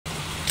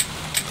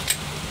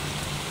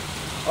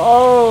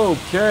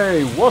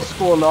Okay, what's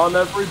going on,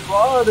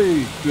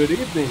 everybody? Good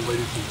evening,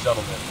 ladies and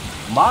gentlemen.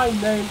 My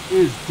name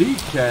is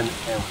DKEN,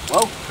 and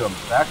welcome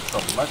back to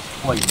Let's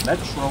Play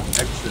Metro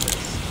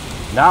Exodus.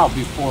 Now,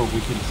 before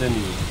we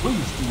continue,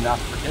 please do not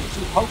forget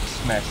to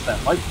smash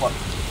that like button,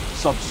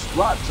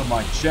 subscribe to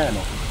my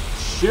channel,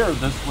 share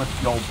this with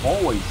your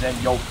boys and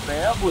your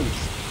families,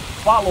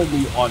 follow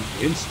me on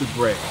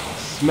Instagram,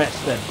 smash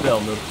that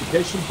bell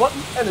notification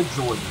button, and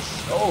enjoy the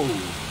show.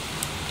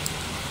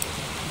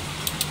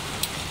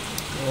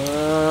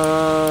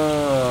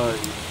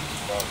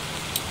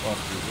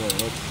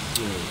 Let's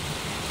see.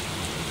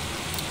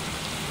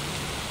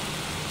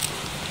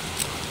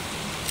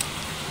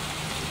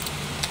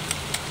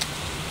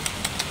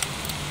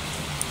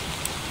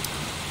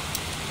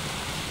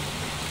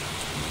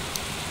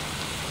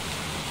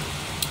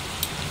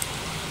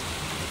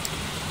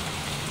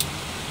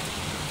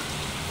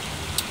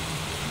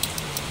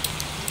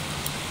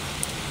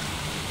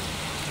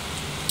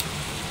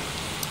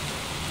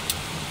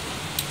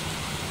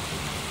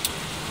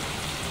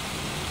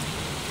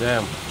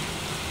 Damn.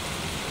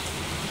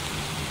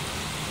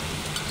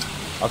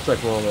 I'll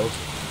take one of those.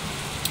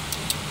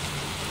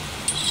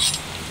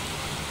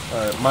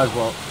 Alright, might as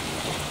well.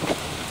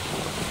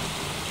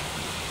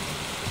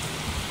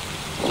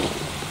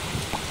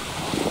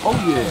 Oh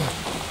yeah.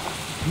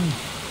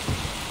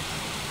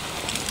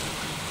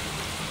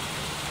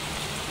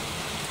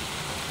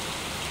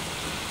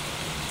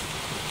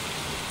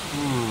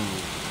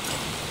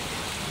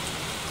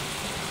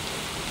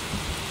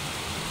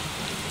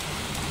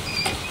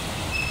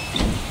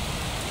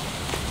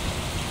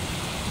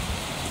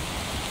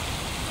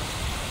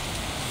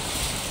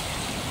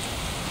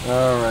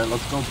 Alright,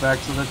 let's go back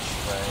to the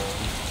train.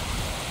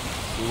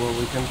 See what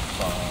we can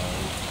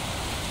find.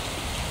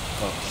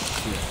 Oh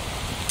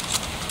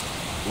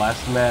shit.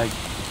 Last mag.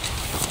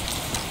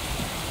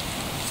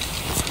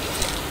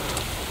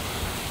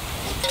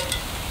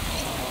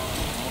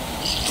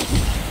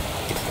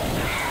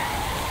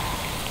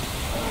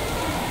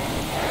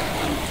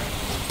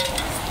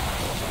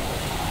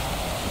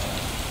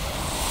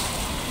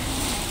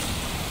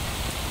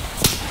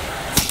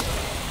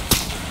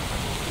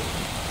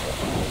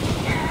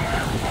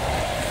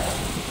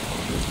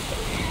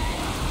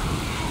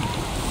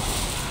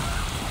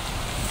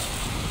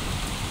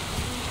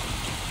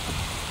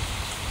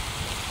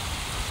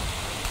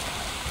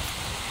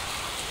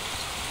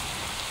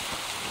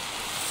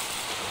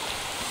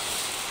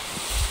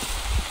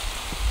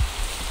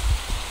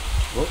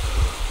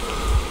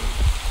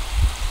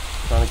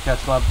 Trying to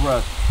catch my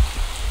breath.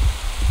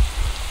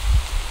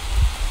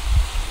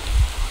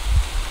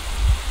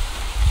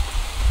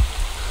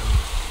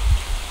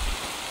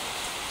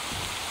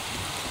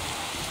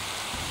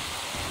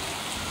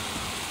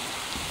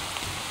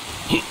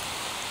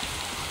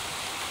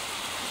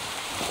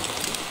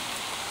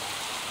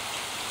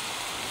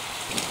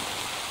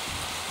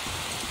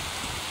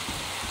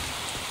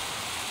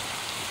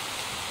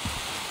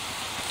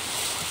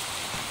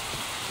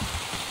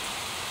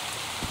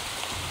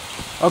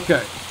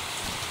 Okay.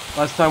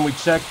 Last time we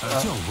checked,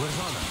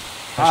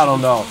 I don't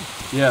know.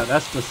 Yeah,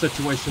 that's the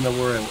situation that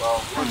we're in.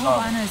 Well, I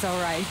hope Anna's all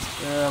right.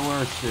 Yeah,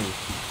 where is she?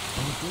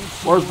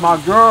 Where's my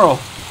girl?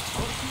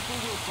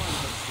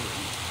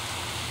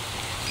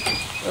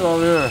 Get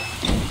over here.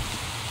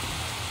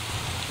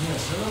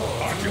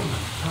 Artyom,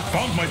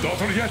 found my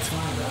daughter yet?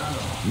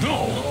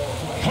 No.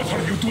 What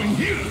are you doing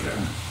here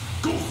then?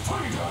 Go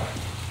find her.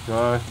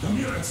 Okay. The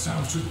Mir and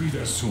Sam should be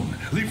there soon.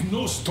 Leave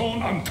no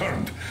stone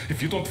unturned.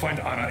 If you don't find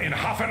Anna in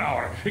half an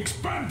hour,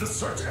 expand the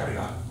search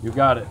area. You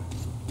got it.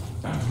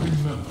 And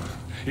remember,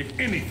 if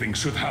anything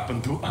should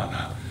happen to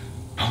Anna,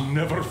 I'll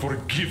never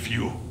forgive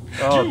you.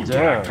 Oh, you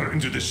damn. dragged her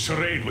into this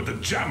charade with the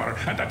jammer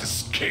and that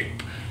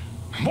escape.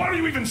 Why are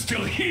you even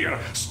still here,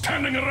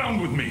 standing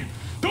around with me?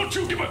 Don't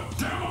you give a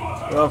damn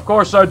about her? Well, of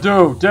course I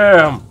do.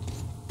 Damn.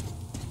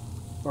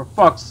 For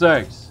fuck's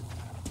sakes.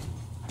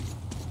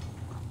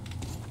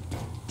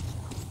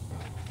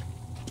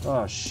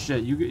 Oh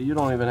shit! You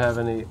don't even have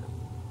any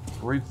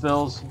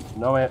refills,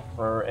 no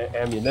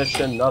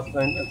ammunition,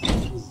 nothing.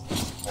 That's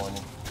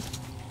disappointing.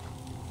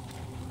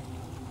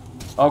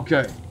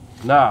 Okay,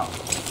 now.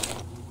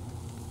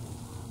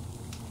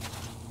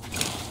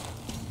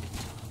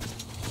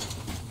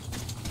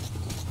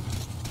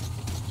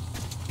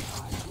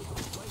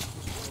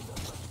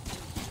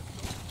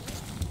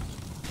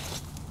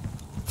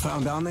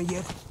 Found Anna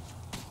yet?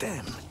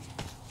 Damn.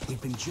 We've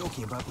been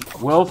joking about the...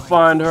 We'll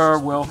find her,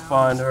 we'll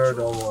find her,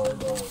 don't worry,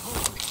 don't worry.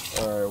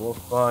 Alright, we'll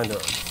find her.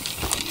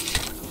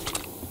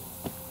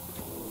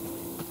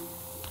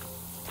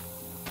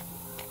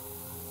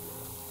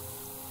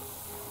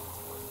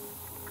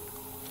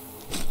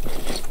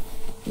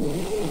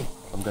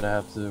 I'm gonna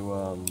have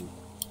to,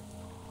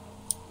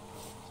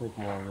 take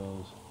more of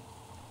those.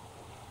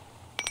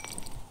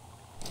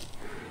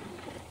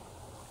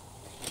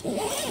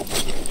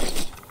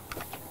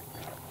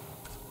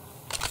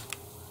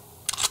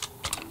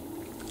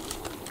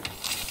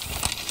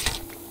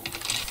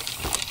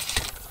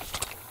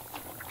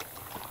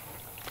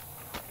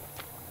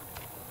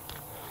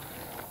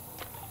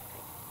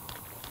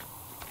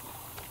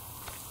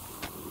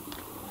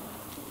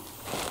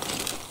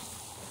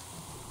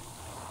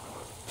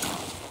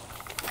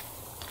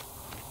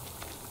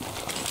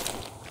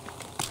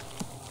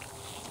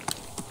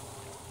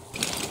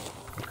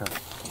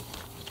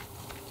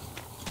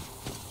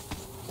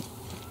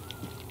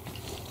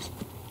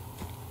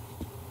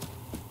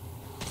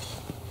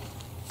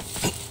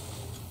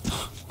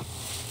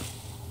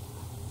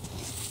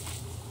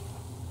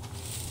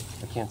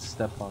 I can't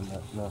step on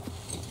that, no.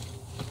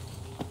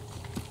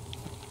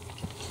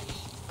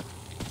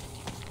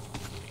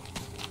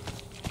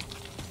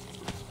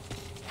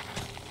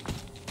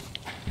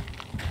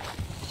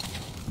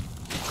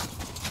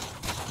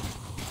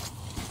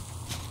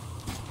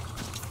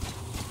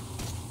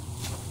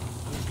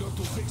 We've got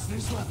to fix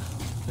this one.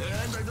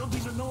 And I don't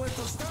even know where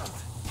to start.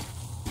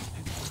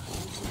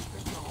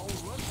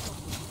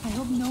 I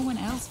hope no one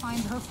else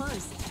finds her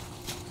first.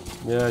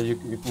 Yeah, you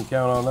can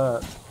count on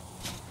that.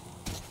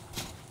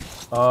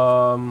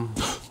 Oh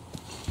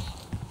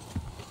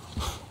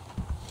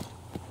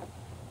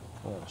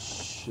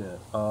shit.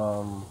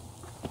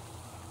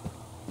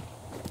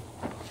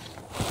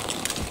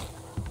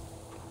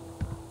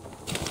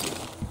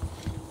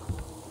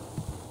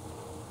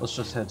 Let's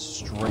just head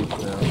straight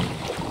there.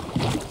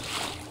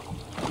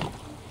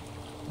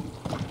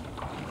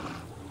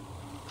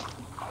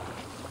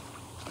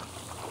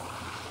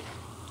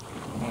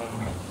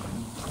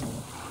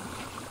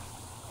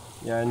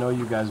 Yeah, I know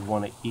you guys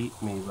want to eat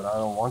me, but I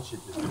don't want you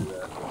to do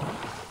that.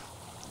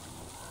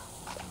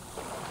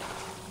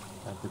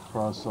 I have to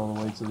cross all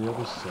the way to the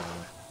other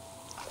side.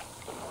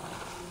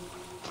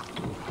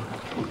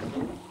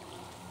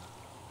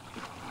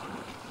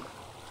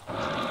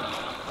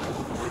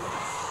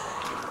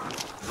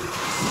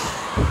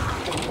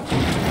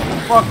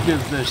 What the fuck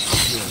is this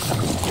shit?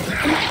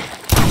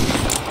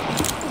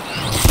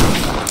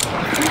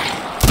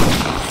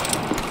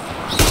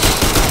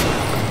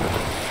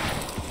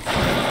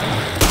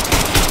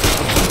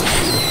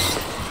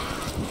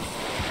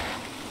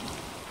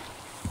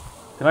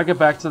 Can I get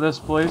back to this,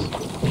 please?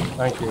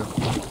 Thank you.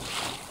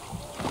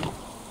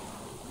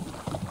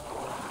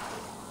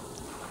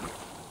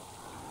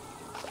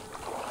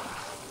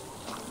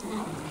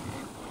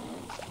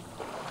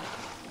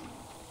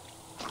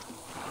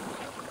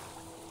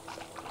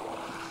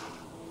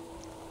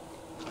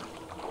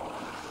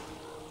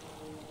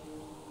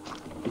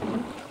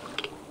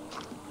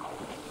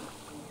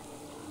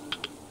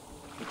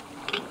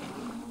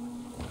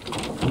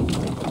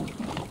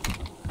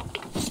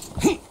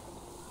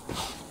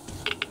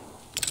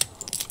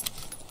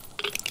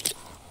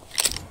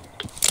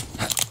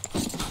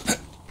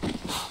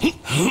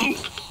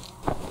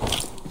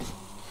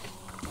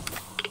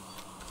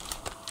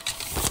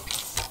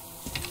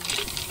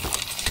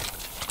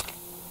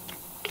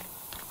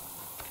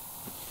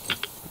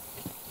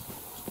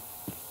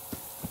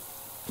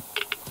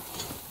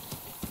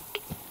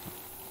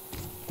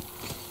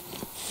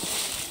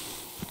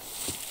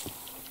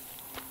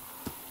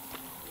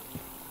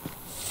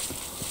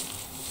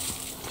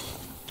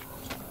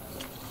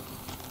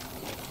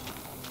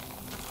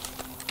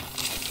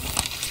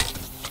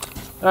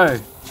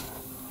 Hey.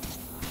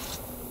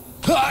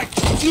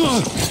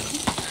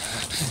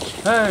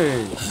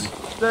 Hey.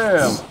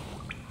 Damn.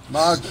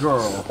 My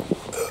girl.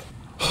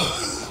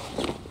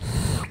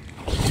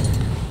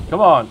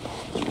 Come on.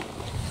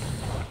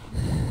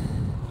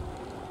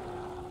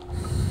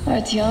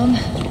 Artyom,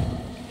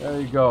 There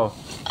you go.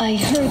 I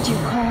heard you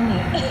call me.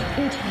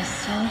 It was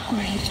so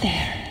great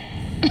there.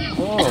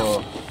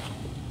 Oh.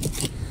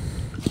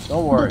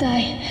 Don't worry. But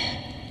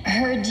I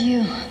heard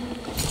you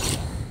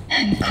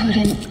and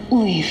couldn't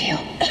leave you.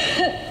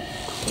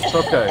 It's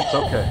okay. It's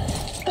okay.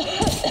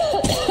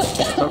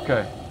 It's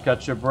okay.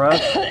 Catch your breath.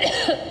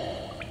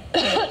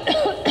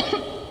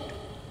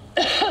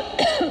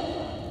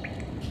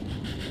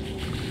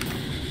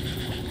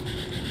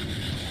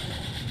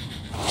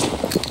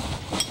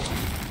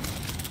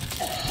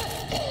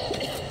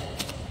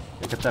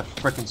 Get that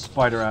frickin'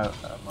 spider out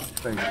of my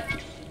face.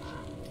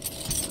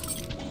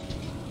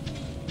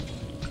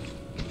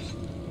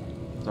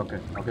 It's okay.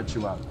 I'll get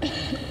you out.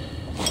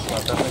 It's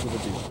not that big of a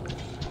deal.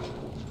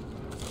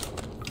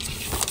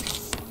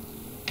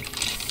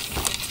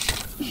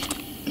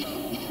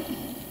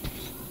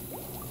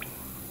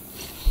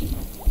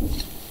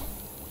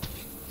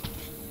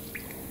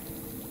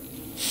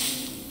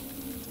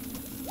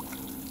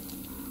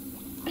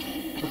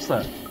 What's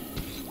that?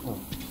 Oh.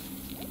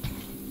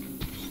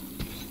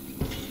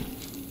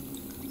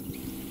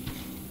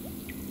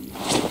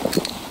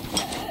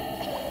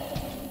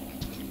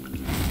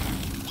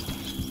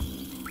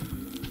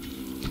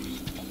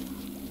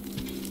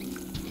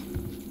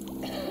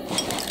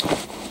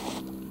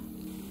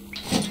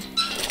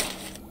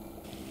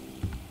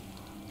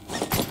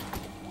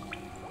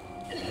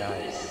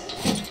 Nice.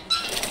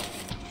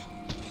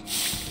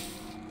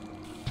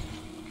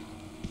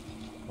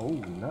 Oh,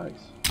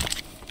 nice.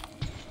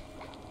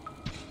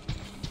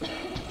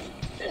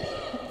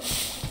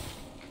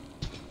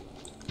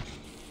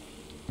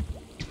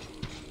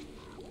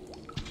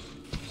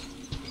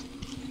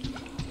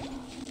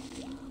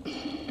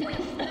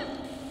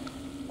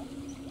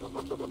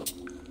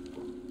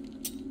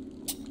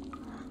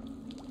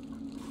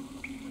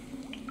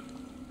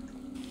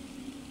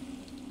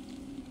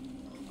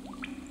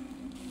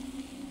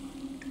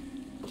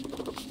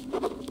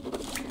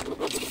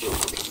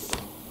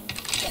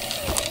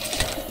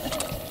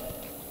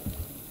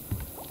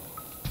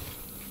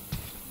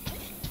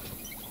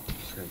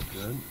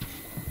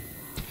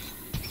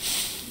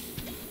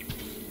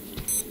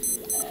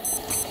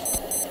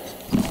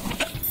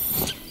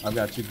 I've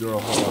got you, girl.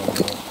 Hold on,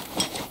 girl.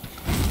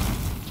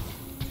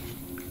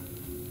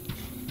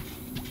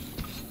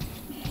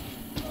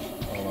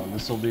 Hold on,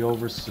 this will be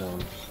over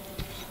soon.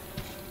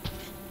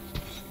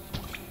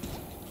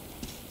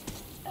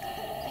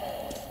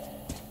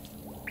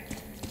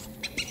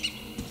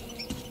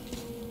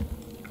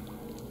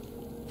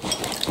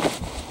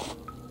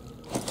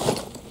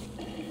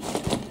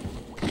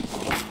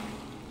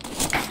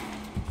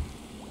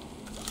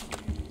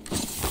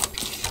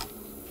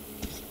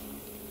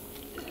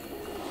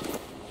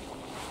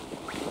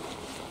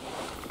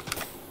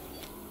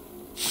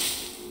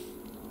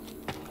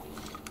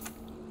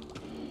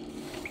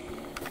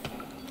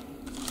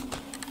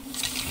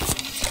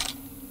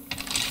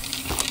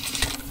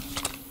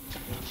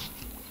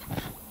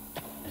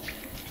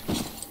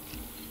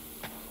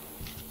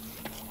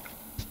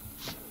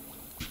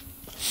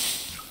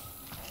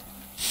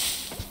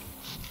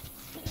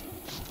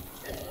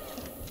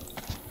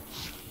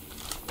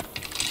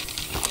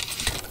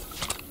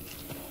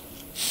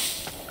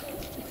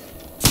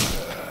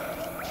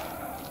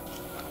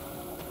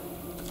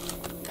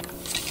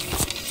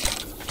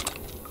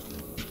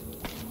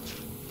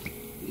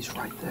 He's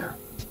right there.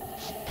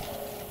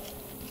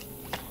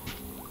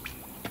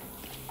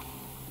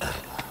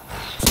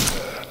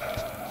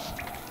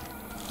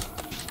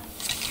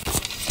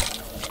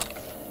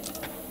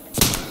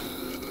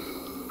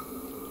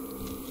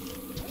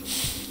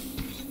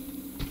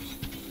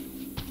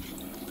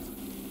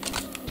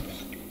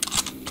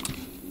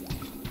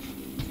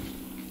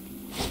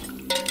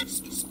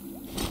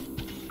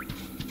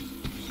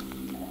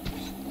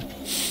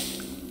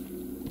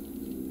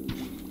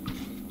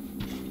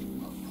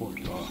 Poor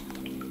dog.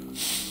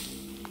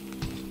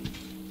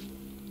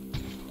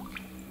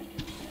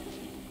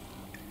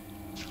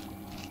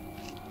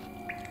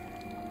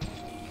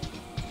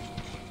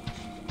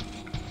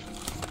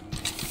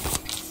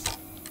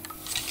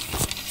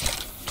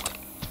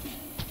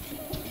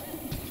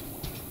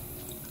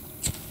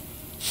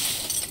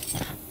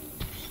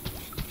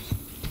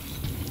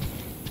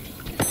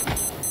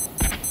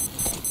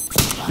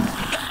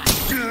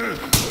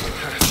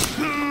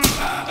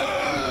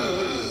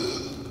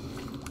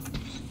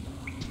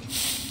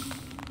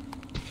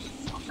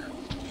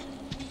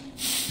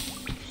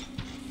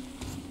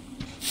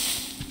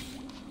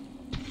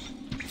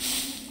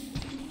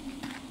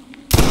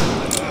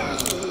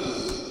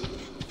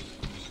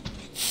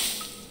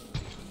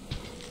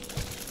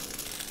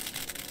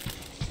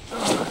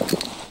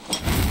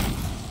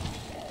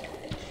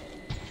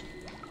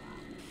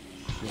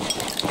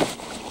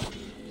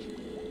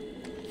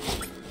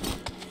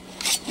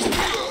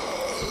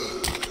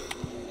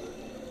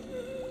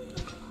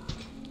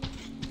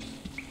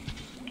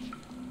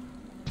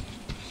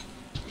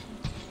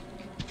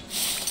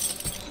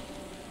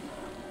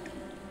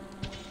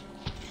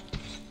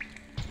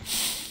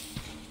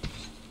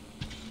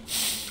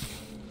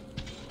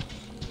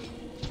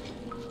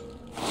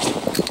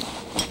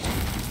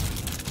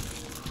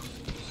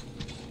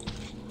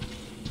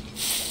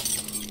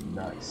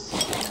 Nice.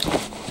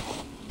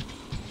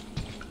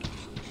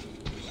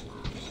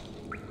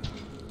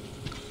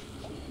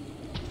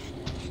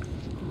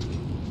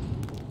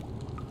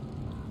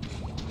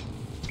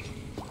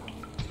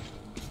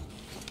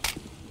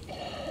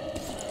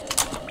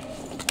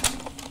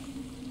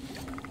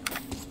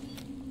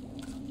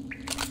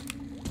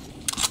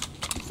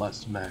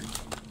 Last mag.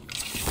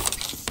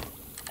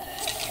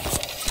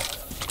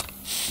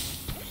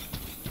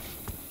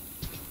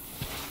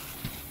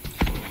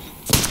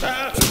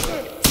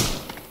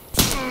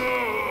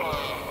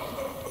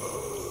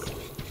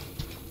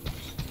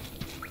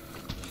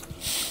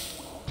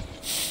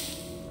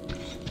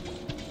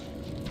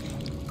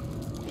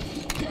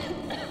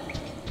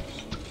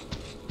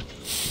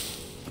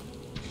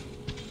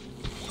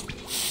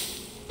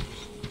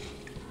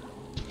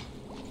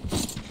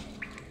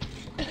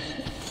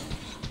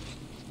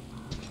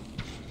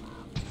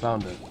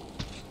 Found it.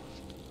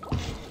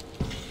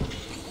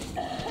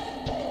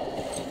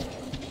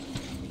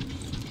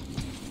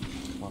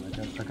 Come on,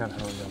 I gotta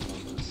hurry up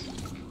on this.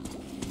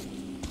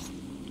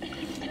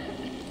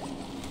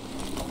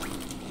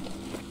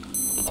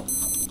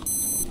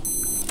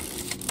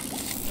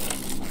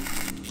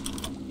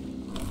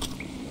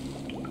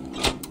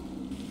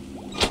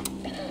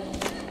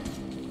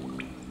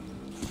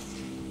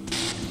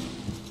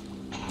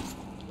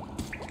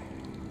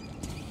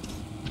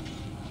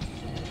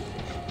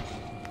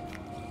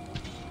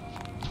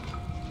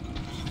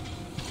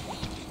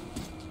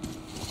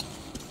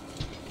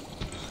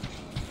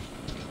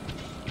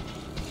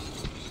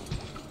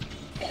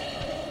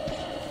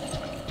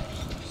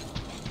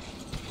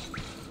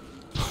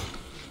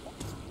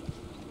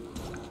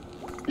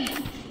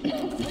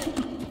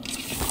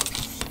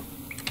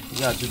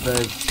 Got you,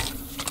 babe.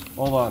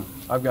 Hold on,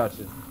 I've got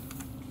you.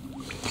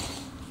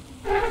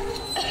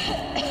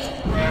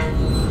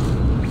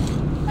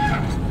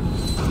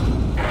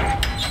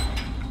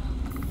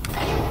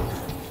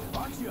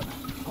 Artyom,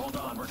 hold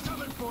on, we're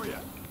coming for you.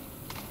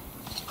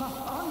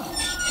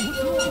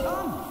 Anna, what's going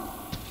on?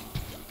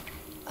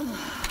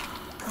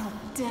 God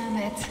damn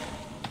it.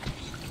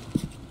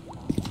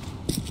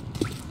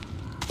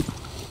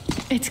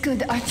 It's good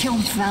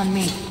Artyom found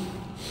me.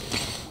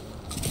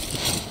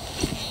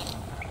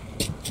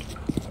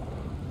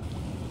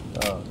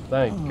 Oh,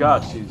 thank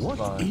God she's What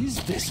fine.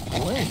 is this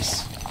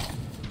place?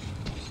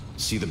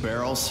 See the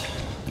barrels?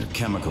 They're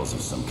chemicals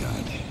of some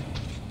kind.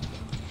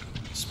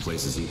 This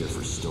place is either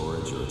for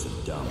storage or it's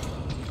a dump.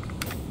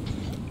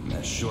 And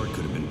that short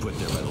could have been put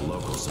there by the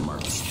locals to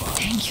mark the spot.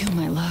 Thank you,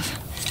 my love.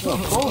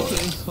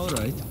 Okay,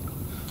 alright.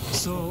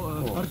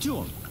 So,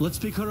 Artyom, let's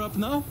pick her up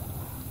now?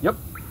 Yep.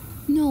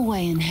 No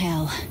way in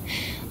hell.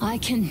 I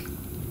can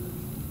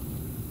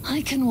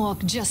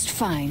walk just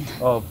fine.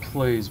 Oh,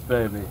 please,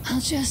 baby. I'll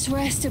just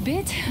rest a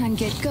bit and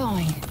get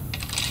going.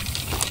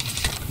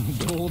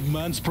 The old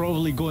man's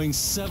probably going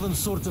 7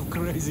 sorts of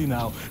crazy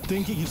now,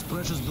 thinking his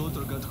precious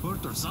daughter got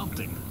hurt or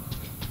something.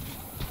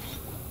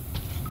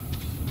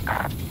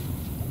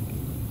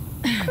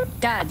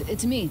 Dad,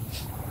 it's me.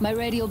 My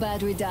radio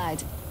battery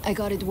died. I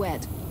got it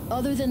wet.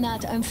 Other than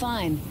that, I'm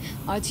fine.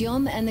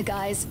 Artyom and the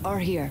guys are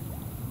here.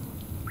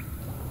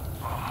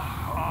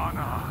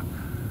 Anna,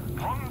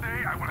 one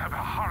day I will have a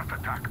heart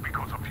attack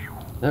because of you.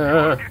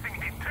 You're getting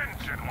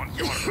detention once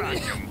you are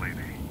back, young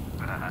lady.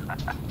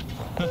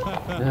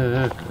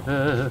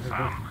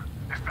 Sam,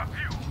 is that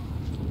you?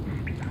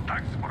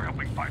 Thanks for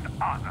helping find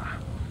Anna.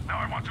 Now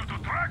I want you to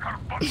drag her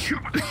butt here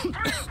with extreme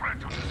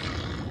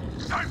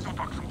prejudice. Time to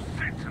talk some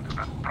sense into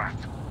that brat.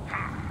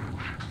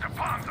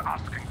 Stefan's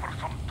asking for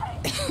some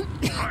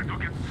too. Trying to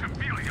get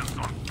civilians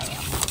on board.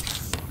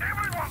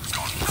 Everyone's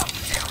gone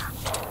nuts here.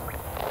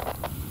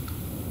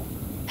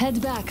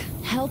 Head back.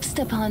 Help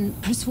Stepan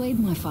persuade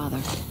my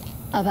father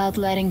about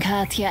letting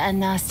Katya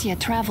and Nastya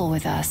travel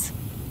with us.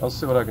 I'll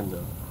see what I can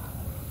do.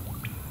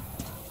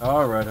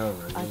 Alright.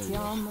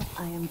 Artyom,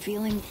 I am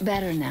feeling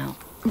better now.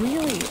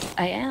 Really,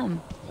 I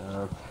am.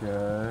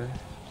 Okay.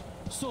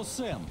 So,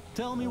 Sam,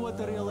 tell me what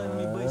the real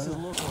enemy bases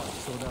look like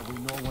so that we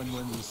know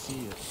when we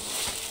see it.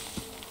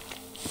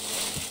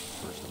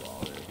 First of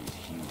all, there are these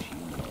huge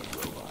humanoid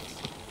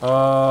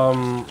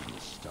robots.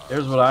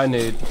 Here's what I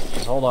need.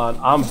 Hold on.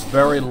 I'm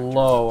very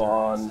low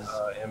on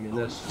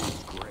ammunition.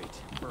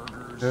 Great.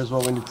 Burgers. Here's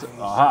what we need to...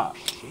 Aha!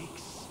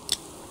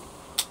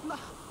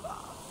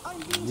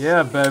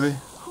 Yeah, baby.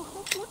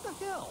 What the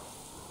hell?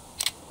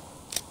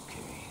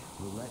 Okay,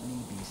 well, let me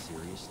be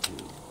serious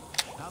too.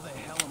 How the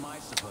hell am I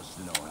supposed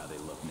to know how they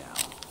look now?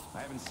 I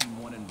haven't seen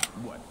one in,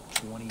 what,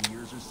 20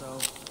 years or so?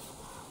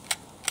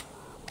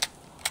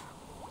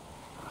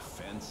 A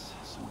fence,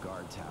 some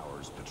guard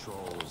towers,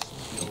 patrols,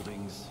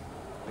 buildings.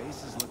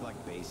 Bases look like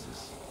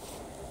bases.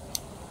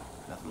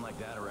 Nothing like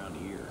that around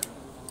here.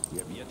 We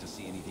have yet to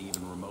see anything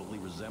even remotely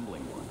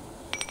resembling one.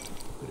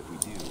 But if we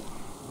do,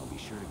 I'll be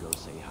sure to go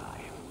say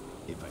hi.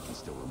 If I can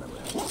still remember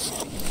that.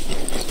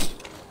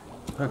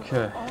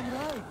 Okay. All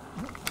right.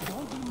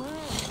 Don't be mad.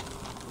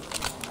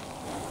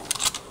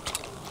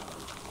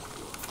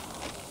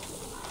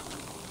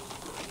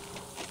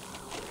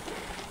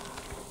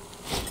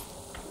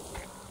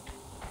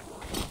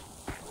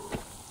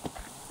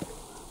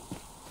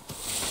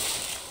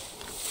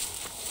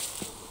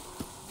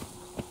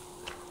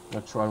 I'm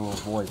gonna try to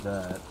avoid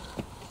that.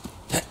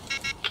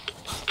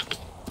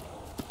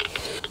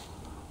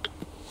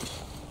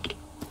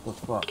 What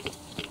the fuck?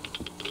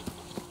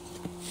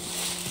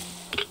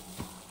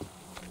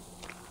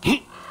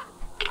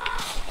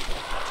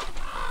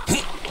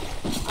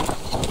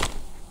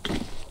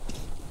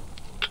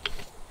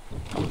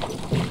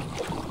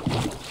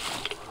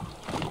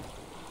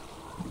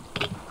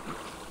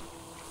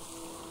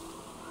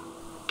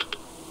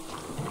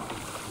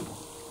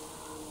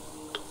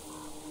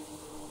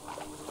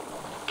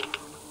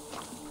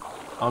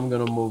 I'm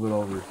gonna move it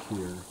over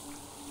here.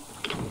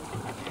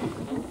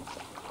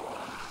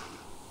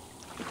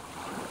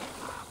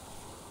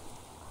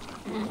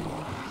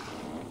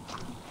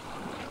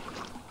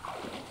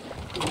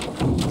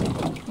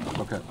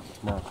 Okay,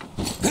 now.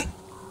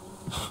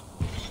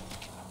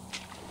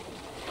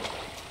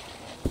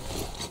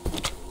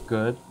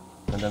 Good.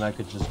 And then I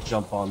could just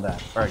jump on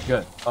that. Alright,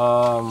 good.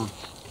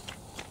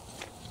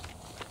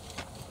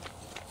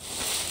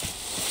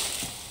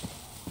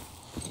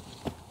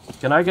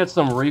 Can I get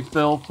some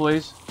refill,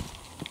 please?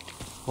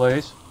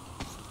 Please?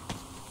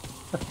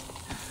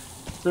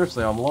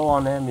 Seriously, I'm low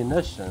on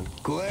ammunition.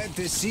 Glad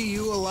to see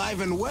you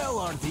alive and well,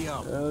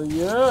 Artyom. Hell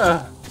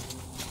yeah!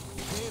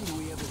 And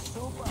we have a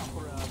soap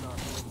opera on our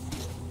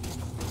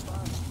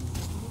hands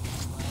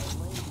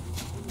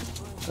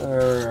here.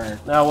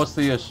 Alright, now what's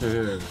the issue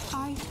here?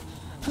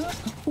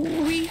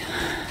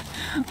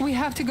 We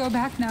have to go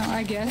back now,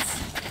 I guess.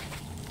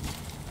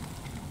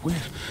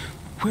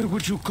 Where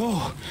would you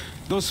go?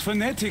 Those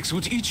fanatics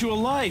would eat you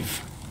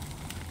alive.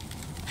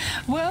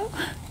 Well,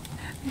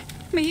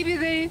 maybe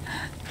they...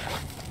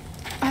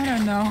 I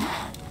don't know.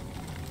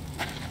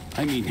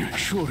 I mean,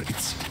 sure,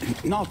 it's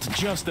not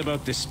just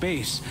about the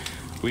space.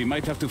 We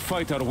might have to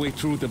fight our way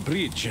through the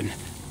bridge, and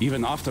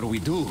even after we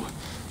do,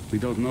 we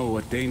don't know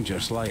what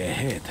dangers lie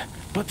ahead.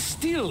 But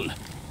still...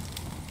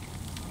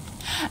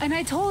 And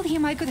I told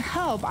him I could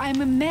help.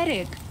 I'm a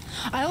medic.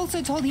 I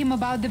also told him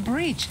about the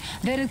bridge,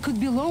 that it could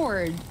be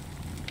lowered.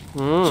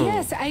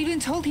 Yes, I even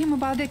told him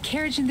about the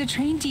carriage in the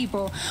train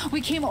depot.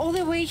 We came all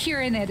the way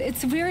here in it.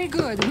 It's very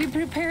good. We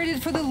prepared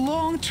it for the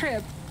long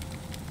trip.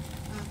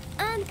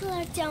 Uncle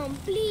Artyom,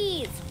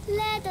 please,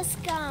 let us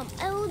come.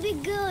 I will be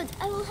good.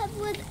 I will help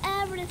with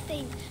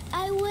everything.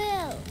 I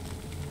will.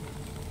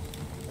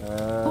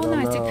 Oh,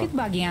 Nastya, quit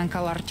bugging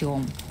Uncle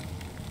Artyom.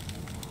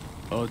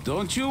 Oh,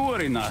 don't you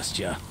worry,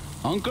 Nastya.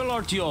 Uncle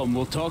Artyom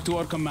will talk to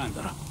our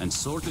commander and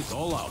sort it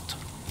all out.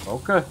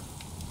 Okay.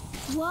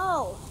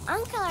 Whoa,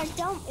 Uncle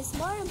Artyom is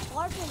more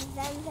important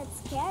than that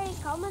scary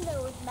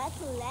commander with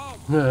metal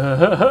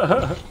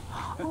legs.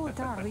 Oh,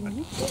 darling,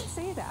 you can't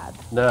say that.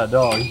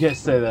 No, you can't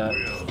say that.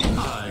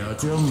 Hi,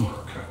 Artyom.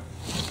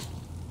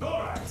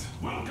 Alright,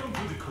 welcome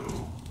to the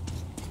crew.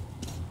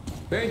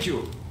 Thank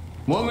you.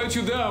 Won't let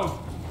you down.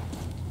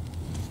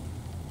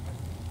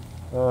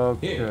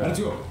 Okay. Hey,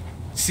 Artyom,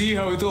 see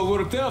how it all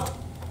worked out?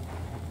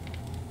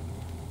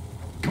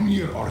 Come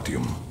here,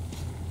 Artyom.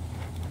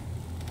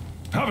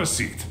 Have a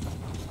seat.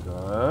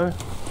 Okay.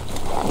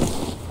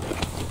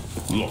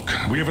 Look,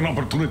 we have an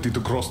opportunity to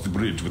cross the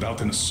bridge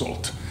without an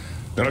assault.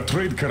 There are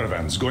trade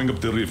caravans going up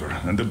the river,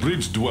 and the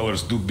bridge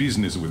dwellers do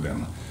business with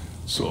them.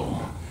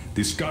 So,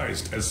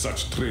 disguised as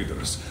such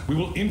traders, we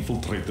will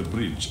infiltrate the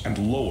bridge and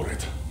lower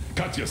it.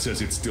 Katya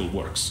says it still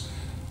works.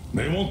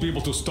 They won't be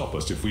able to stop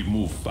us if we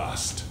move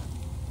fast.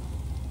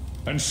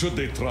 And should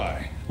they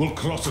try, we'll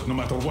cross it no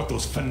matter what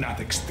those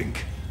fanatics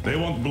think. They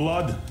want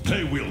blood,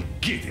 they will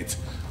get it.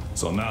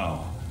 So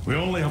now, we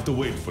only have to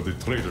wait for the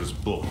trader's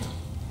boat.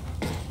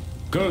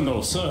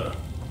 Colonel, sir,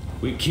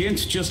 we can't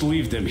just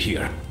leave them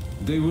here.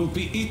 They will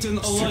be eaten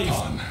alive.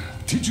 Stepan,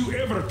 did you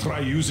ever try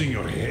using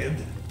your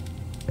head?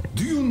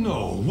 Do you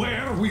know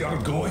where we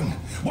are going?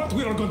 What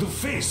we are going to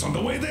face on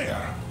the way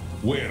there?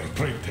 Where,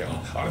 pray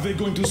tell, are they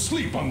going to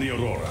sleep on the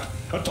Aurora?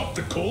 Atop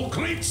the coal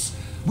crates?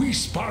 We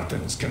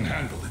Spartans can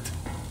handle it.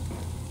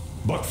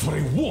 But for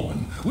a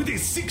woman with a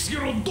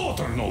 6-year-old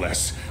daughter, no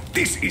less,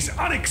 this is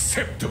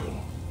unacceptable.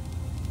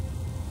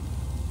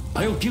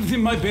 I'll give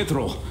them my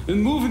bedroll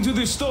and move into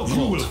the stokehold.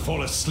 You will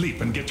fall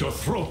asleep and get your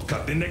throat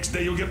cut the next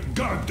day you get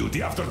guard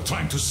duty after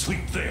trying to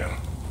sleep there.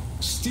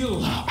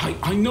 Still,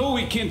 I know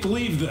we can't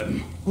leave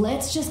them.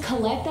 Let's just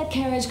collect that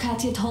carriage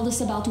Katya told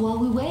us about while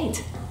we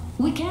wait.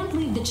 We can't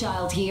leave the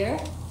child here.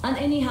 And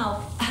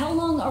anyhow, how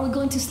long are we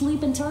going to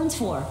sleep in turns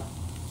for?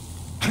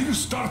 Are you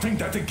starting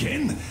that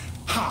again?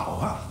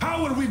 How?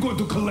 How are we going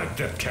to collect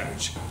that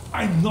carriage?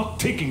 I'm not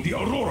taking the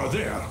Aurora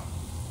there.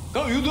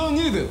 Oh, you don't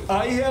need it.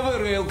 I have a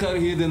railcar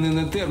hidden in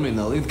a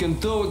terminal. It can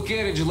tow a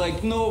carriage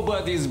like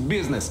nobody's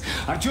business.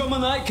 Artyom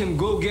and I can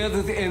go get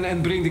it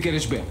and bring the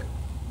carriage back.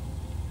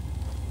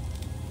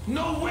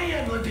 No way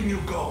I'm letting you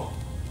go.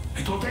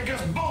 It will take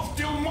us both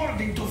till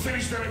morning to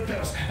finish the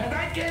repairs, and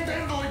I can't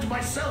handle it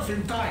myself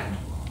in time.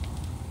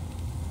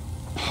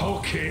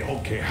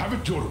 Okay, have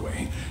it your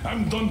way.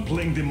 I'm done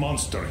playing the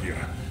monster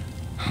here.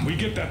 We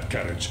get that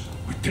carriage.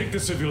 We take the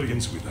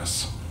civilians with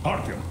us.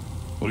 Artyom,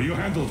 will you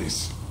handle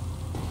this?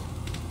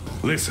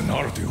 Listen,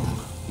 Artyom.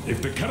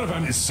 If the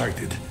caravan is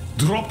sighted,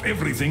 drop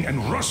everything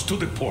and rush to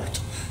the port.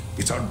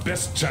 It's our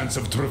best chance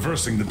of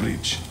traversing the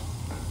bridge.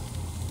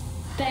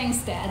 Thanks,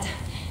 Dad.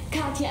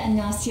 Katya and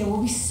Nastya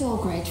will be so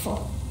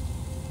grateful.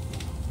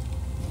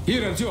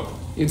 Here, Artyom.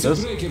 It's a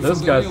breaker from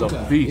the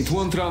railcar. It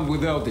won't run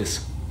without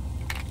this.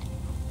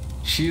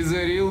 She's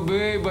a real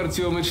babe,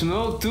 Artyomich.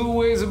 No two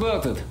ways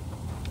about it.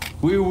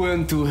 We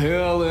went to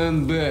hell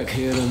and back,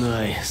 her and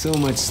I. So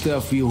much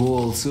stuff we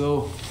hauled,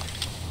 so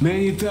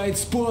many tight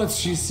spots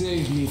she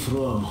saved me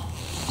from.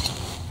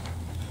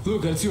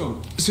 Look,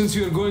 Artyom, since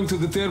we are going to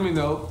the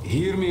terminal,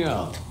 hear me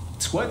out.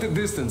 It's quite a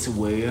distance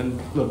away,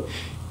 and look,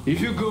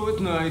 if you go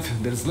at night,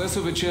 there's less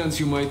of a chance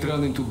you might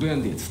run into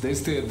bandits. They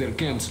stay at their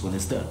camps when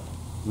it's dark.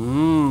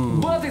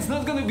 But it's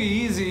not gonna be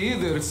easy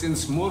either,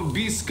 since more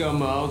beasts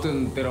come out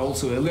and there are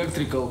also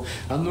electrical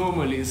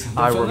anomalies.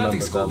 The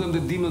fanatics call them the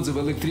demons of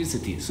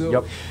electricity,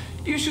 so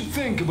you should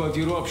think about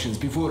your options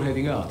before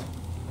heading out.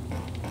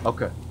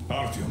 Okay.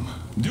 Artyom,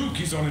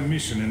 Duke is on a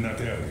mission in that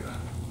area.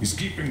 He's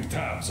keeping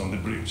tabs on the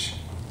bridge.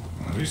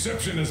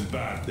 Reception is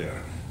bad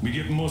there. We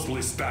get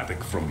mostly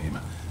static from him.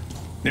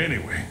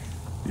 Anyway,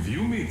 if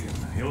you meet him,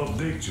 he'll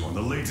update you on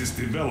the latest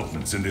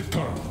developments in the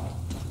terminal.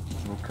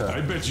 Okay.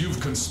 I bet you've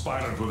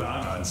conspired with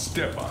Anna and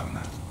Stepan.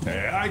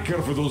 I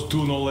care for those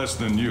two no less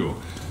than you.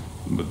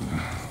 But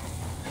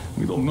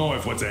we don't know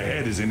if what's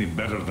ahead is any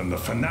better than the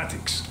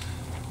fanatics.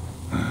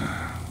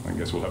 I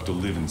guess we'll have to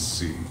live and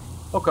see.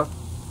 Okay.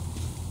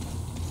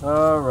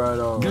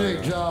 Alright.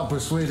 Great job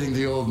persuading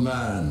the old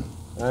man.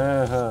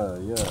 Yeah.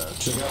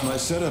 Check out my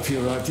setup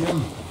here,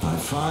 Artyom. I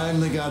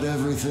finally got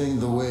everything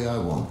the way I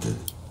wanted.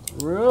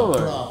 Really?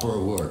 A proper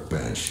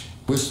workbench,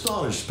 with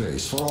storage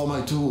space for all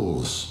my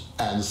tools,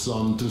 and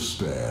some to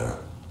spare.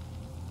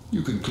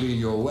 You can clean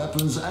your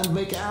weapons and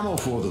make ammo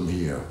for them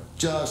here,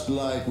 just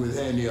like with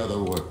any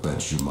other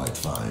workbench you might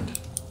find.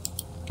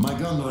 My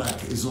gun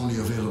rack is only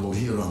available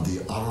here on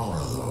the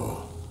Aurora,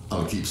 though.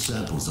 I'll keep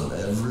samples of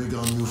every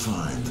gun you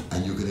find,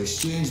 and you can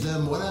exchange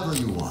them whenever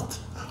you want.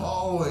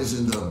 Always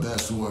in the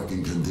best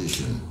working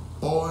condition.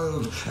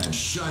 Oiled and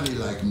shiny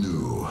like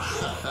new.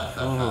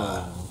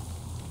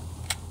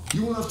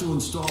 You won't have to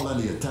install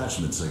any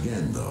attachments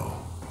again, though.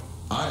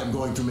 I am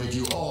going to make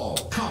you all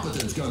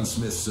competent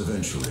gunsmiths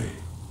eventually.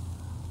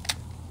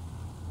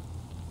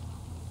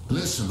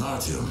 Listen,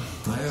 Artyom,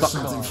 I have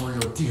something for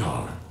your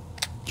tihar.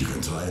 You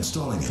can try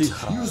installing it.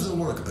 Use the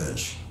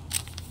workbench.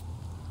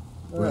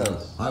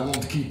 Well, I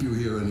won't keep you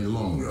here any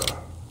longer.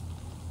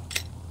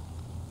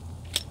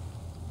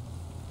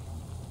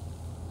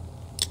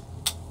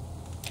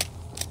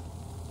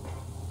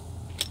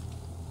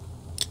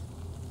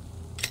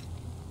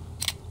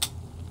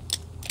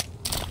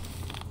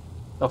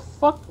 The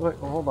fuck? Wait,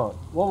 hold on.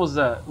 What was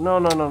that? No,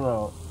 no, no,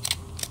 no.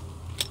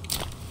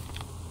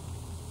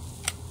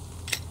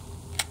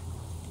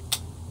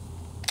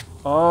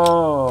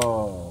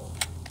 Oh.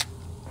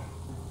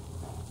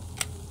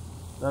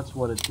 That's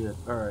what it did.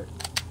 Alright.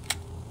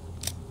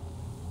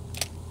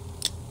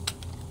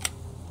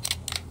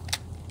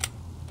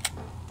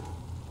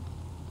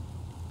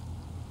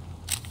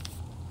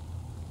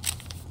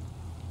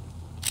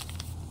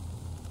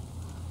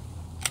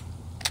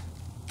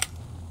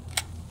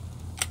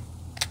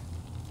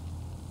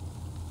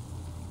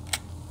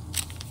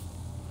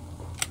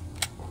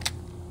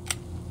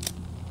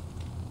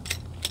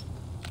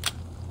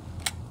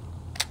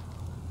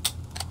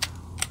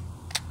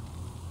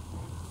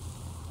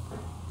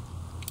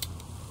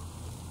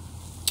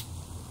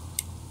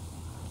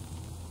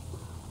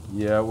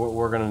 Yeah,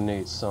 we're gonna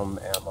need some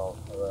ammo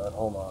for that.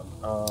 Hold on.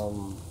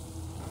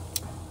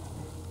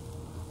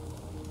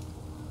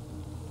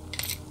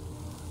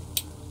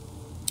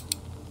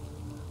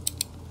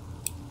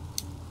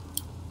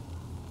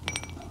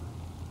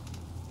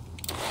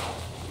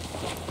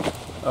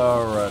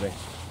 Alrighty.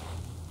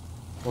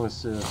 Let me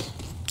see this.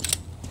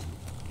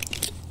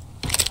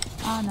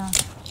 Anna,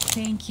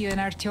 thank you and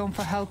Artyom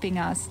for helping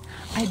us.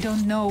 I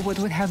don't know what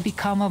would have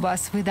become of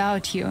us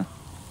without you.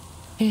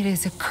 It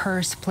is a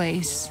cursed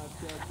place.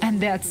 And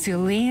that's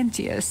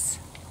Silantius.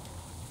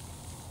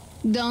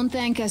 Don't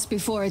thank us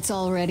before it's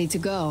all ready to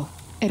go.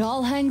 It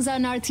all hangs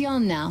on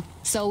Artyom now,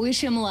 so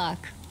wish him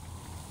luck.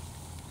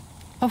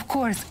 Of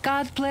course.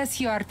 God bless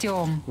you,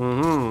 Artyom.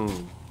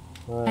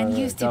 And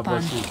you,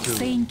 Stepan.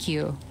 Thank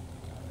you.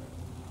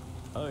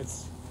 Oh,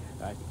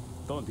 I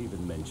don't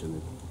even mention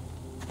it.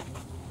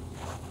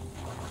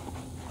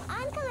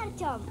 Uncle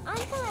Artyom,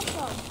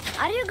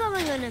 are you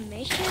going on a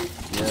mission?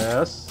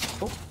 Yes.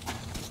 Oh.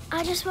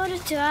 I just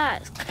wanted to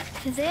ask.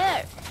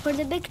 There, where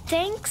the big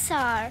tanks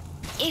are.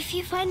 If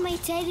you find my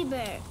teddy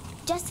bear,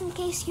 just in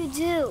case you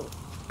do,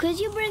 could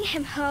you bring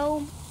him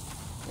home?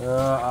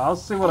 I'll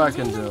see what I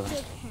can do.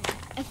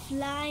 A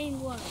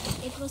flying one.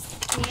 It was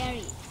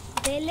scary.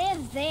 They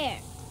live there.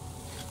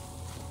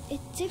 It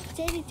took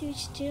Teddy to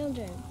its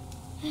children.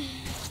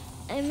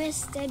 I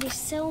miss Teddy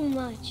so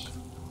much.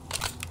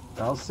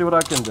 I'll see what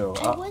I can do.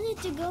 I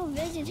wanted to go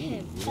visit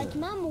him, but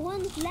Mom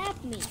won't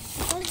let me,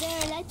 because there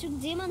are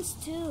electric demons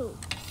too.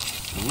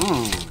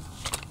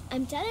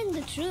 I'm telling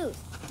the truth.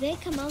 They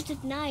come out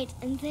at night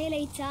and they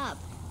light up.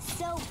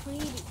 So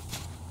pretty.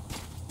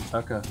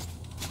 Okay.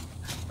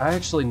 I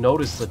actually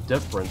noticed a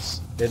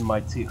difference in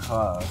my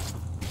tihar.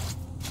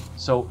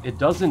 So it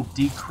doesn't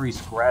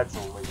decrease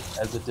gradually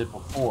as it did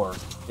before.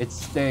 It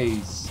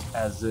stays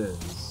as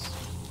is.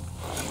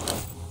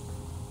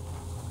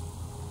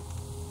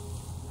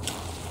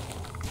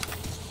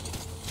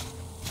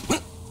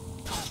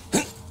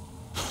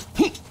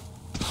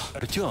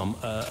 Artyom,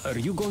 are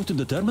you going to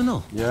the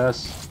terminal?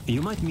 Yes.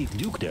 You might meet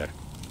Duke there.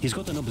 He's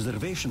got an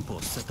observation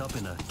post set up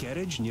in a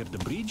carriage near the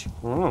bridge.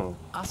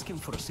 Ask him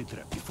for a sit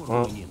rep before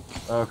going in.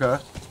 Okay.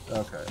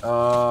 Okay.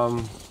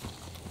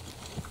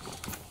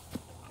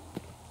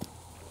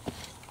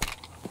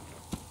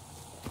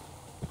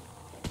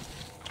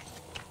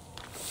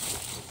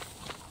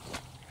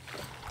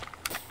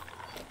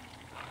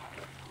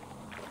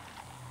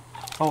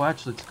 Oh,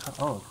 actually, it's...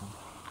 Oh, okay.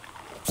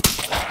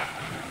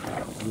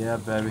 Yeah,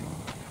 baby.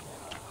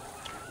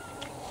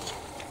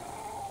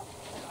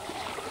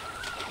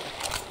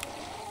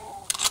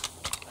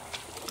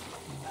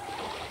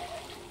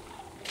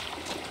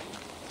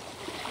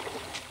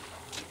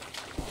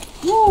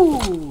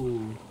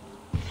 Woo!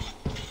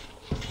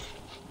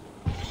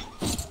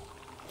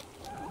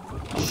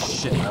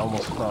 Shit, I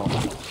almost fell.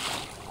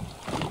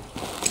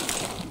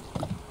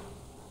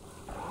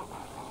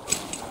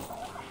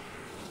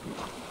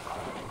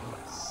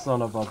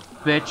 Son of a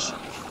bitch.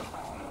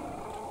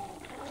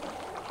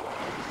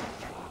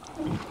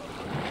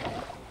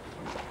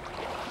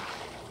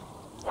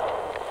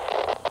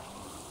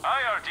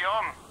 Hi,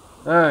 Artyom.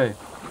 Hey.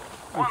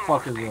 What the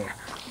fuck is that?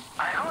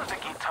 I heard the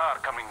guitar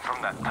coming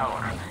from that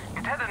tower.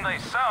 It had a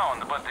nice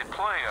sound, but the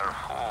player,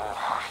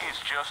 he's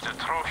just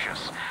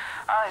atrocious.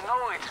 I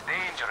know it's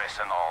dangerous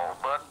and all,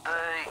 but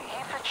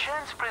if a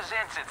chance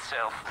presents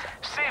itself,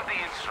 save the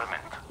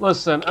instrument.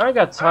 Listen, I ain't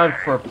got time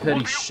for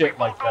petty shit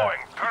like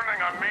that.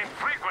 Turning on main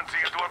frequency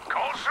into a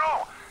call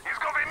show? He's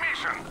got a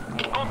mission.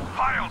 Don't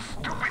pile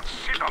stupid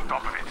shit on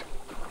top of it.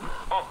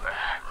 Oh,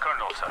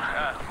 Colonel, sir,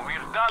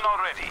 we're done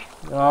already.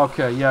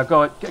 Okay, yeah,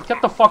 go ahead.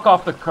 Get the fuck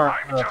off the current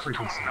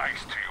frequency.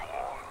 Nice to you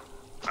all.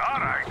 All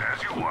right,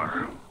 as you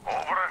were.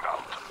 Over and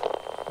out.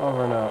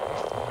 Over and out.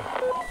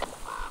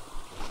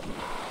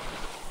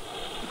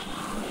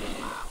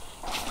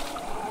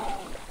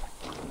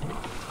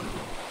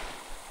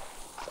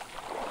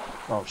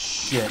 Oh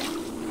shit.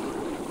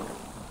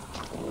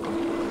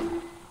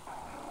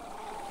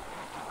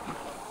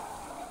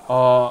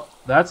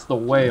 That's the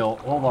whale.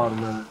 Hold on a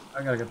minute.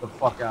 I gotta get the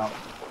fuck out.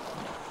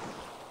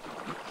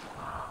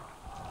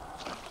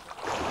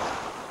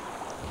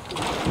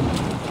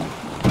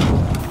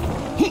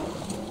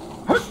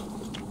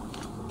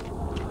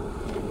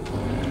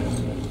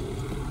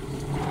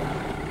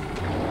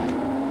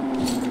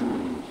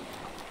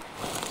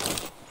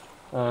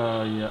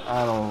 Yeah,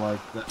 I don't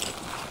like that.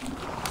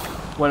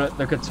 When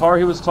the guitar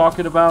he was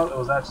talking about, it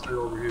was actually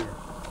over here.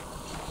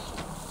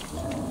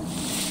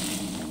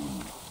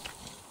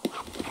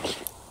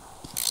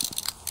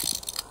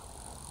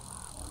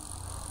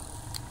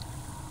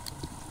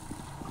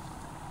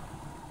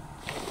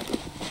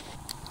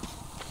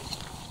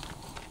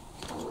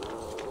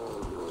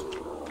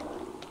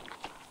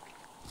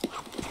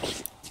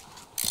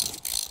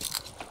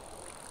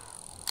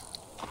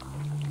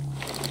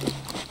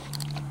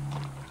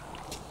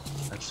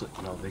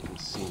 No, they can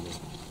see me. They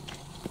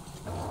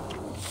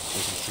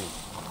can see me.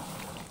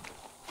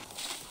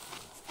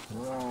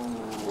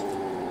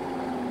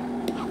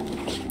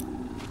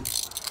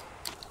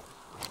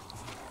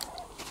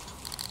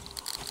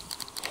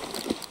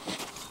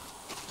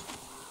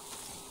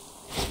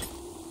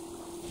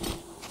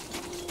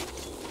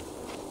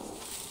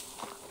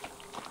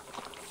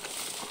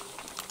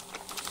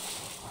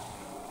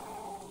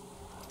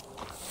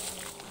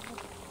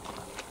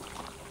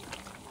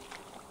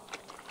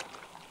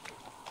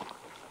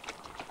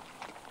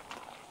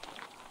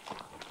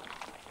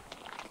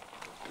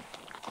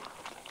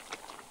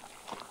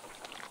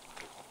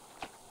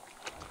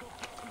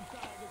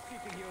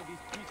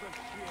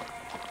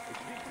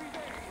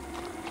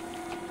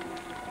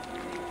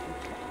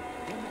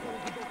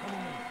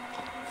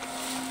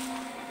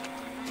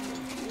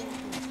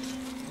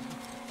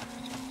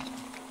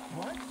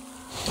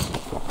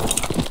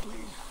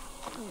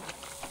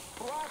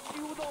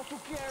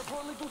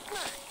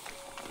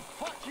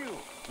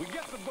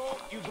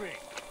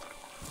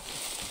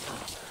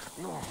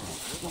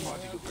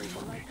 Nobody could pay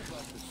for me.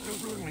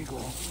 Just let me go.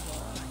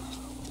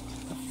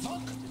 The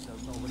fuck?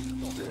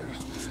 There's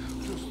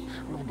just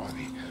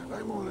nobody.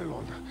 I'm all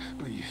alone.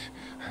 Please,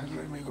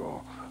 let me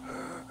go.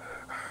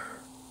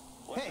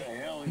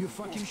 Hey, you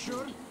fucking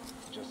sure?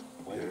 Yes,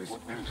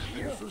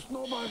 there's just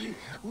nobody.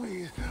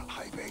 Please,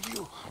 I beg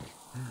you.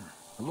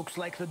 Looks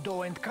like the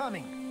dough ain't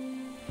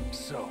coming.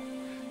 So,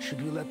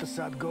 should we let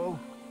Assad go?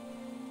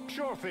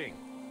 Sure thing.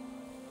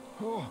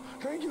 Oh,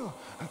 thank you.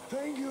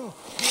 Thank you.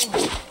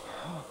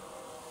 Oh.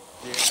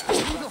 Yeah,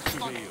 that's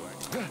to you.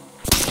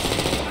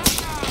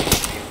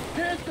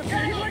 Here's the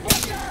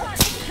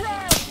fucking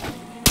truck!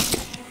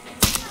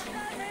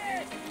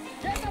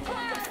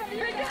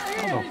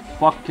 How the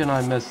fuck can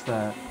I miss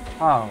that?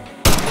 How?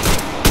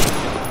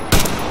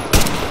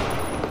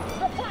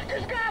 The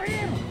fuckers got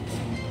him!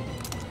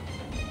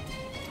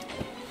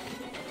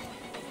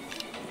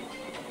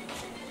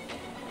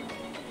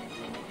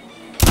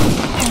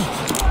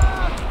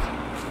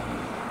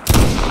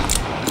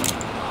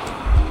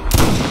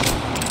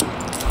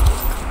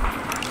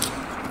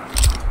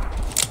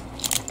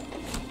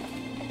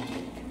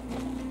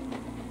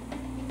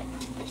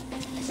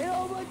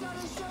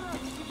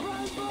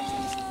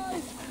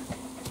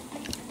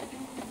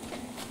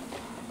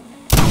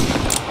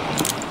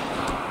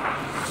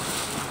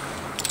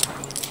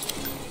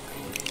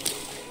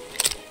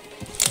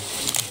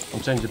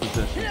 Change the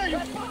position. Here, you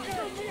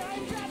fucker!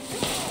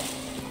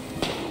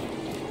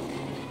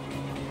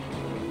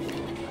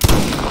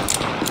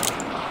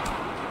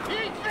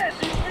 Eat this,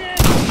 you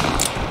bitch!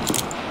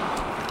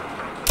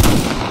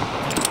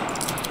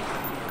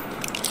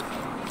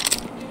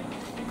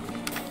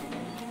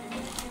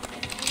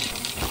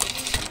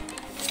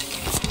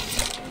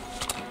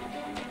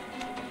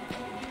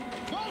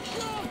 Don't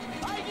shoot!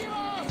 I give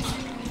up!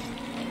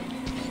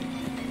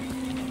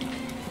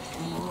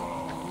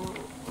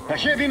 I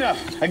had enough.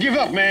 I give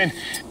up, man.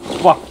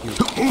 Fuck you.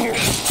 Help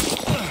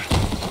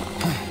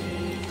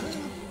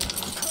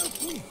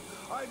me!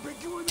 I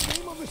beg you in the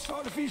name of the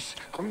starfish.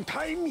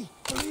 Untie me,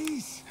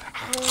 please.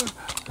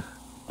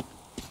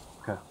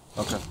 Okay,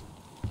 okay.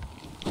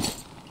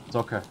 It's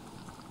okay.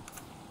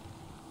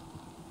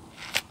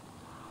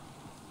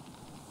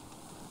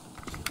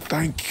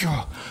 Thank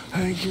you.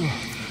 Thank you.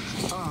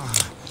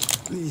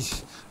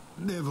 These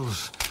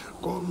devils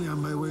caught me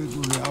on my way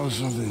to the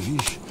house of the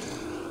fish.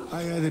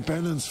 I had a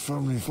penance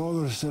from the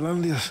father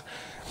Stellandius,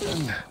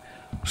 and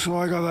so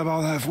I got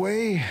about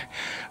halfway,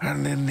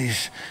 and then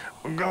this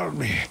got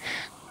me.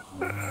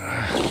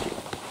 I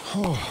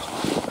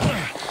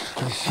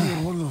see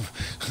you're one of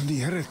the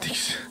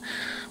heretics,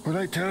 but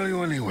I tell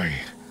you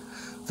anyway,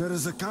 there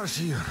is a cache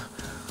here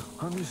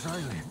on this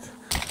island.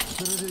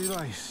 There is a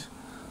device,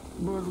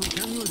 but we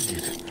can use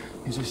it.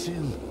 It's a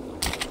sin.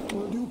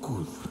 Well, you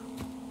could.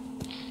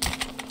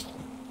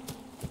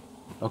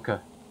 Okay.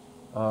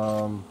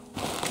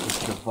 This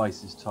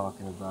device he's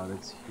talking about,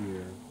 it's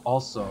here.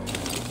 Also,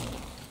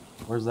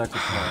 where's that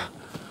guitar?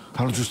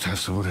 I'll just have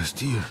some rest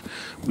here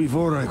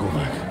before I go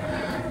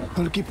back.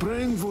 I'll keep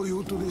praying for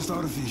you to this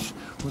starfish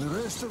for the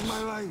rest of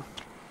my life.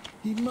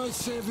 He might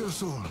save your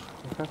soul.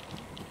 Okay.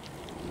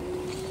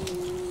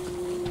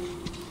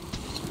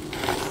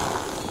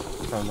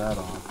 Turn that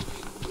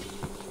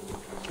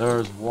off.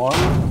 There's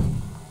one.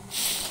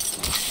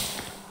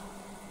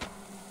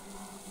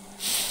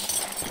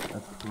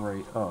 That's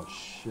great. Oh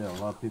shit, a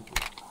lot of people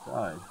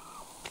died.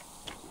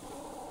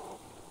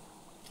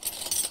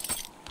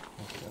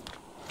 Okay.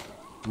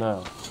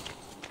 No.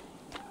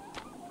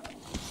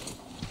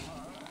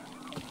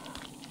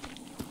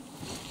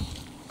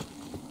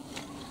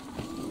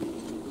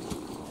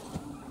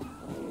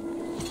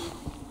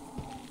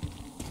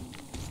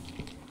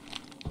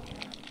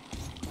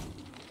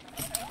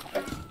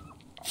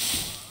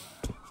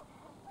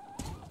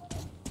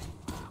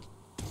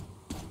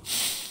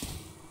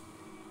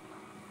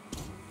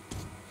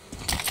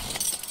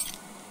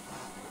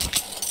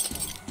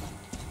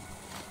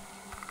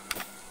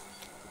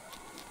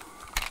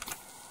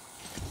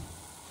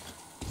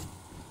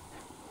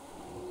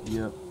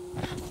 Yep.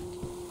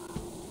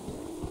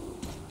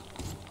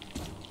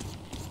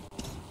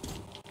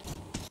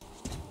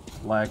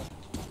 Lag.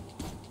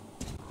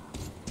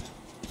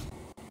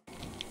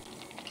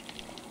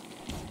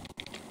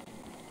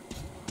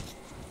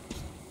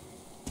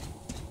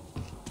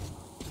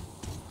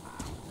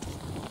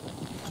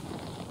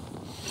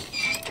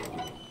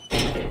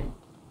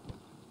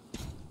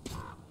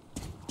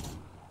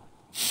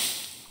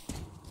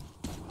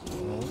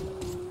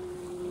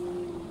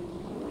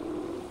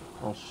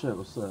 Oh shit,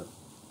 what's that?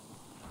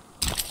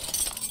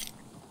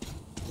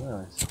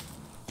 Nice.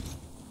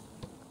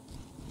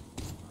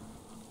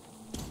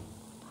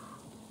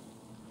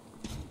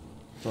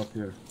 What's up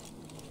here?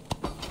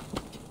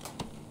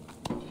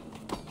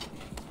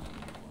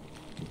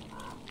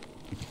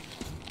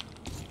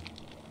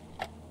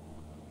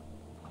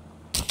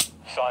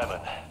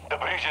 Simon, the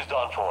bridge is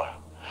done for.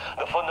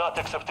 The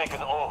fanatics have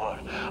taken over.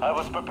 I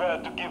was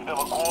prepared to give them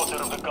a quarter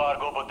of the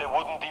cargo, but they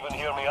wouldn't even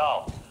hear me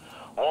out.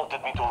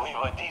 Wanted me to leave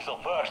my diesel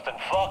first, and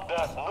fuck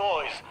that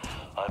noise.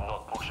 I'm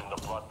not pushing the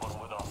platform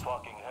with a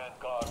fucking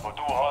handcar for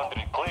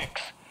 200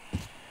 clicks.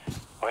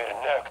 We're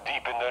neck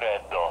deep in the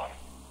red, though.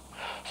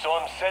 So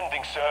I'm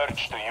sending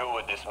Serge to you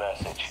with this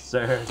message.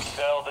 Serge.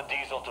 Sell the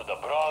diesel to the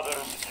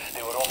brothers.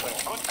 They were offering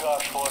good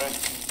cash for it,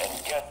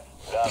 and get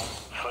that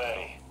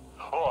ferry.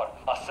 Or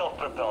a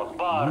self-propelled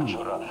barge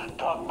or a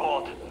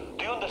tugboat.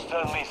 Do you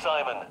understand me,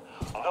 Simon?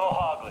 No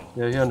haggling.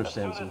 Yeah, he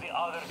understands As soon as the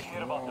others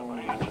hear about the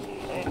bridge,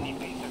 any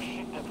piece of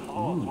shit that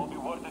floats will be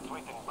worth its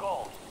weight in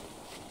gold.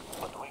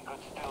 But we could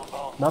still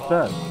bounce. Not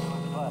bad.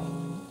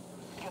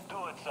 Get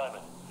to it,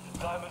 Simon.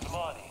 Time is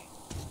money.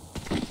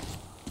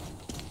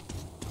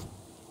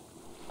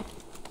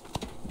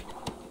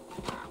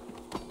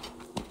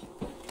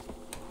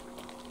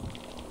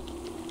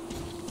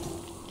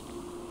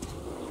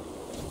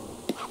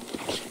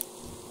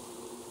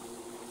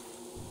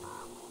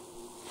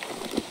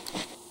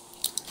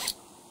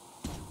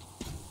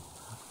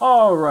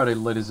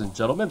 Alrighty, ladies and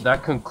gentlemen,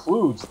 that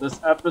concludes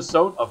this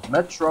episode of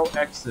Metro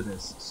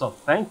Exodus. So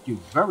thank you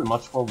very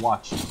much for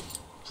watching.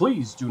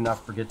 Please do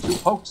not forget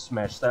to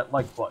smash that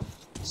like button,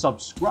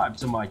 subscribe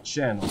to my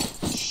channel,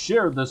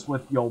 share this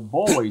with your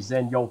boys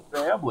and your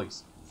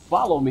families,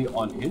 follow me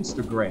on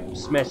Instagram,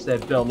 smash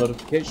that bell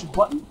notification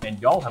button,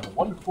 and y'all have a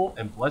wonderful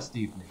and blessed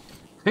evening.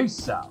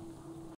 Peace out.